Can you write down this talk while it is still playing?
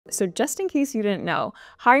So just in case you didn't know,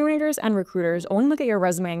 hiring managers and recruiters only look at your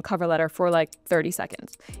resume and cover letter for like 30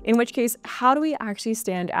 seconds. In which case, how do we actually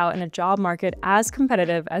stand out in a job market as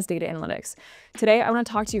competitive as data analytics? Today, I want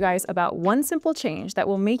to talk to you guys about one simple change that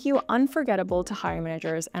will make you unforgettable to hiring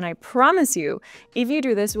managers. And I promise you, if you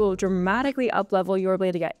do this, it will dramatically up-level your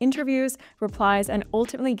ability to get interviews, replies, and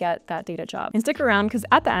ultimately get that data job. And stick around because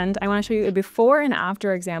at the end, I want to show you a before and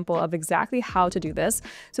after example of exactly how to do this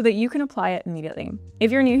so that you can apply it immediately.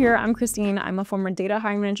 If you're new here, I'm Christine. I'm a former data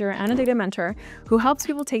hiring manager and a data mentor who helps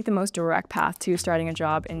people take the most direct path to starting a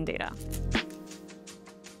job in data.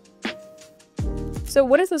 So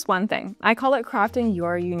what is this one thing? I call it crafting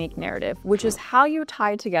your unique narrative, which is how you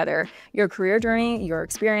tie together your career journey, your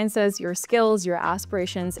experiences, your skills, your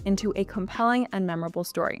aspirations into a compelling and memorable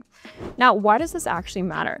story. Now, why does this actually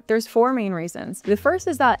matter? There's four main reasons. The first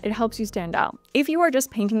is that it helps you stand out. If you are just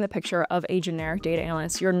painting the picture of a generic data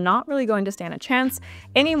analyst, you're not really going to stand a chance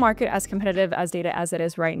in a market as competitive as data as it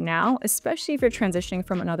is right now, especially if you're transitioning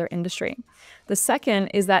from another industry. The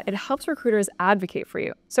second is that it helps recruiters advocate for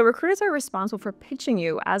you. So recruiters are responsible for pitching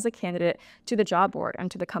you as a candidate to the job board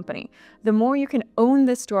and to the company. The more you can own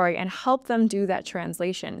this story and help them do that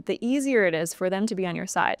translation, the easier it is for them to be on your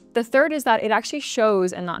side. The third is that it actually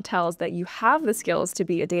shows and not tells that you have the skills to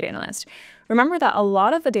be a data analyst. Remember that a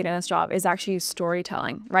lot of the data analyst job is actually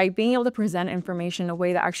storytelling, right? Being able to present information in a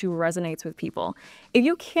way that actually resonates with people. If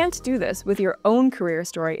you can't do this with your own career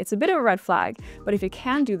story, it's a bit of a red flag, but if you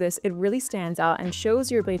can do this, it really stands out and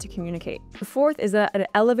shows your ability to communicate. The fourth is that it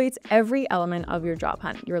elevates every element of your job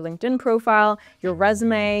hunt, your LinkedIn profile, your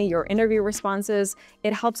resume, your interview responses.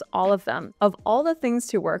 It helps all of them. Of all the things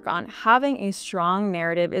to work on, having a strong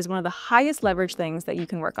narrative is one of the highest leverage things that you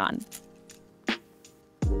can work on.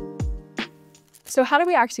 So how do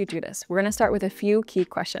we actually do this? We're going to start with a few key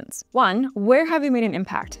questions. One, where have you made an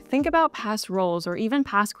impact? Think about past roles or even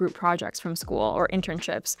past group projects from school or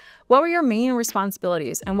internships. What were your main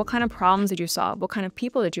responsibilities and what kind of problems did you solve? What kind of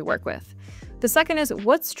people did you work with? The second is,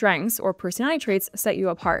 what strengths or personality traits set you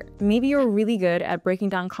apart? Maybe you're really good at breaking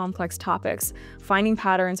down complex topics, finding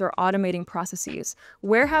patterns, or automating processes.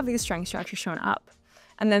 Where have these strengths actually shown up?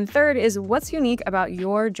 And then third is, what's unique about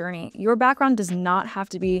your journey? Your background does not have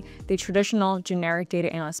to be the traditional generic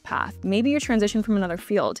data analyst path. Maybe you transitioned from another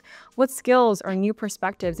field. What skills or new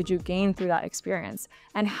perspectives did you gain through that experience?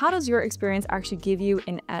 And how does your experience actually give you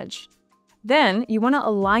an edge? Then you want to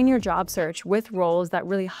align your job search with roles that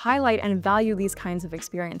really highlight and value these kinds of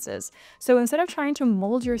experiences. So instead of trying to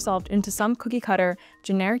mold yourself into some cookie cutter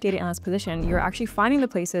generic data analyst position, you're actually finding the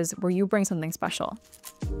places where you bring something special.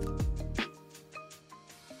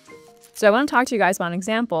 So I want to talk to you guys about an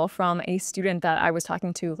example from a student that I was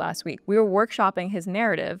talking to last week. We were workshopping his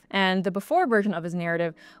narrative, and the before version of his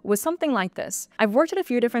narrative was something like this. I've worked at a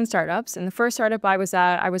few different startups, and the first startup I was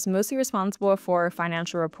at, I was mostly responsible for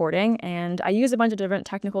financial reporting, and I used a bunch of different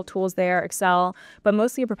technical tools there, Excel, but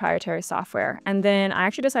mostly proprietary software. And then I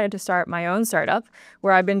actually decided to start my own startup,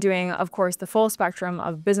 where I've been doing, of course, the full spectrum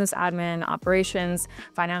of business admin, operations,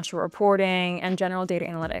 financial reporting, and general data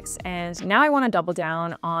analytics. And now I want to double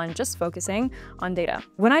down on just focusing on data.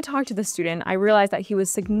 When I talked to the student, I realized that he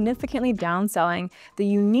was significantly downselling the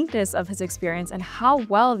uniqueness of his experience and how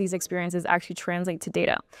well these experiences actually translate to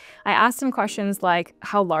data. I asked him questions like,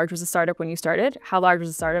 how large was the startup when you started? How large was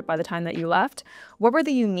the startup by the time that you left? What were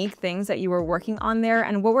the unique things that you were working on there?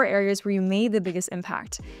 And what were areas where you made the biggest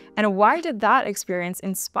impact? And why did that experience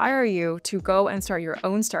inspire you to go and start your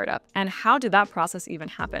own startup? And how did that process even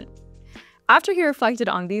happen? After he reflected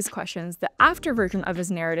on these questions, the after version of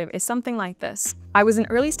his narrative is something like this. I was an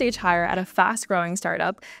early stage hire at a fast-growing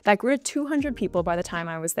startup that grew to 200 people by the time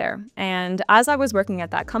I was there. And as I was working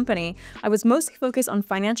at that company, I was mostly focused on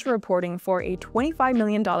financial reporting for a $25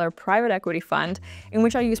 million private equity fund in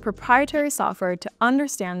which I used proprietary software to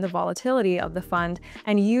understand the volatility of the fund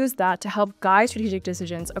and use that to help guide strategic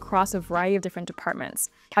decisions across a variety of different departments.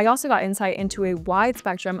 I also got insight into a wide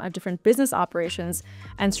spectrum of different business operations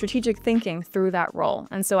and strategic thinking through that role.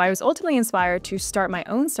 And so I was ultimately inspired to start my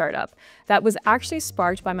own startup that was actually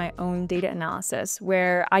sparked by my own data analysis,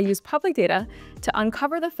 where I used public data to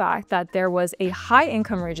uncover the fact that there was a high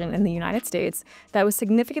income region in the United States that was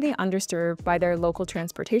significantly underserved by their local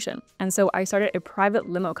transportation. And so I started a private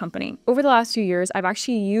limo company. Over the last few years, I've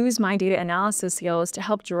actually used my data analysis skills to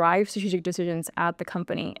help drive strategic decisions at the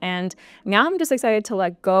company. And now I'm just excited to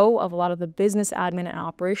let go of a lot of the business admin and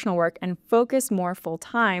operational work and focus more full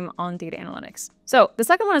time on data analytics. So the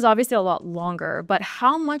second one is obviously a lot longer, but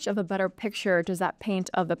how much of a better picture does that paint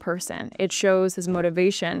of the person? It shows his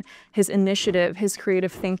motivation, his initiative, initiative, his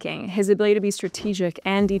creative thinking, his ability to be strategic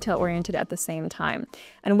and detail-oriented at the same time?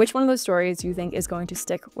 And which one of those stories do you think is going to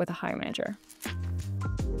stick with a hiring manager?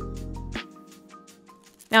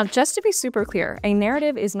 Now, just to be super clear, a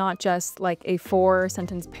narrative is not just like a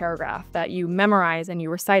 4-sentence paragraph that you memorize and you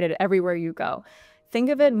recite it everywhere you go. Think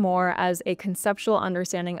of it more as a conceptual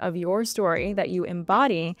understanding of your story that you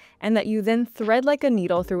embody and that you then thread like a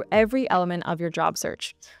needle through every element of your job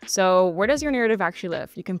search. So where does your narrative actually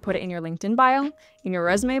live? You can put it in your LinkedIn bio, in your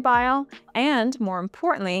resume bio, and more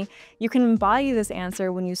importantly, you can embody this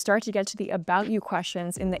answer when you start to get to the About You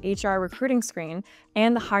questions in the HR recruiting screen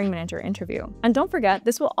and the hiring manager interview. And don't forget,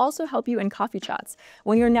 this will also help you in coffee chats.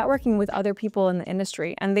 When you're networking with other people in the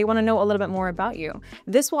industry and they want to know a little bit more about you,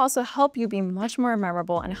 this will also help you be much more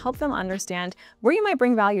memorable and help them understand where you might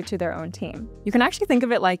bring value to their own team. You can actually think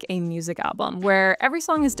of it like a music album where every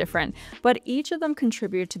song is different, but each of them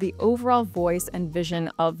contribute to the overall voice and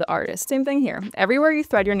vision of the artist. Same thing here. Everywhere you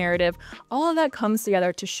thread your narrative, all of that comes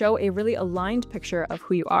together to show a really aligned picture of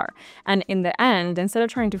who you are. And in the end, instead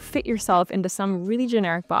of trying to fit yourself into some really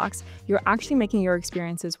generic box, you're actually making your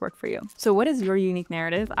experiences work for you. So what is your unique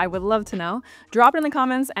narrative? I would love to know. Drop it in the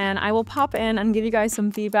comments and I will pop in and give you guys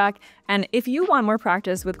some feedback. And if you want more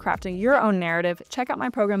practice with crafting your own narrative, check out my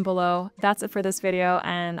program below. That's it for this video,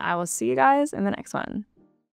 and I will see you guys in the next one.